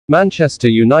Manchester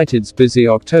United's busy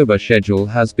October schedule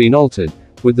has been altered,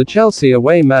 with the Chelsea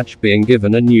away match being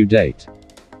given a new date.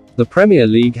 The Premier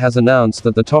League has announced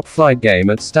that the top-flight game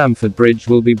at Stamford Bridge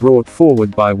will be brought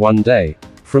forward by one day,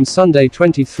 from Sunday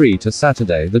 23 to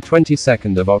Saturday the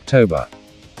 22nd of October.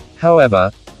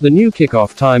 However, the new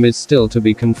kick-off time is still to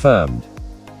be confirmed.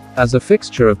 As a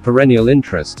fixture of perennial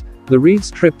interest, the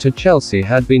Reds' trip to Chelsea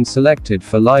had been selected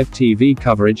for live TV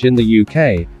coverage in the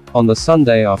UK, on the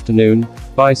Sunday afternoon,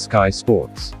 by Sky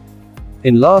Sports.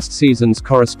 In last season's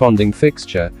corresponding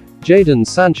fixture, Jadon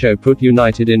Sancho put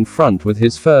United in front with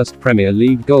his first Premier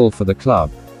League goal for the club,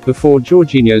 before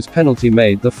Jorginho's penalty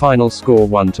made the final score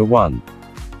 1-1.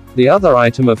 The other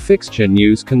item of fixture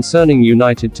news concerning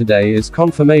United today is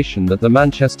confirmation that the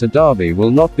Manchester derby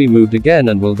will not be moved again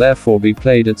and will therefore be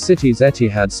played at City's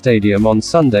Etihad Stadium on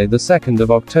Sunday the 2nd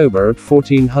of October at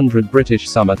 1400 British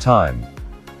Summer Time.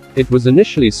 It was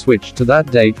initially switched to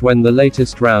that date when the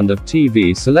latest round of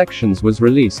TV selections was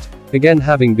released, again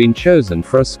having been chosen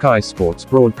for a Sky Sports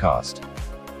broadcast.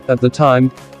 At the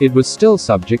time, it was still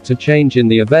subject to change in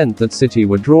the event that City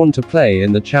were drawn to play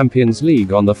in the Champions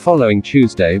League on the following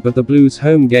Tuesday, but the Blues'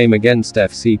 home game against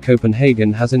FC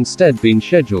Copenhagen has instead been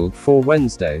scheduled for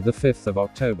Wednesday the 5th of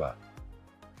October.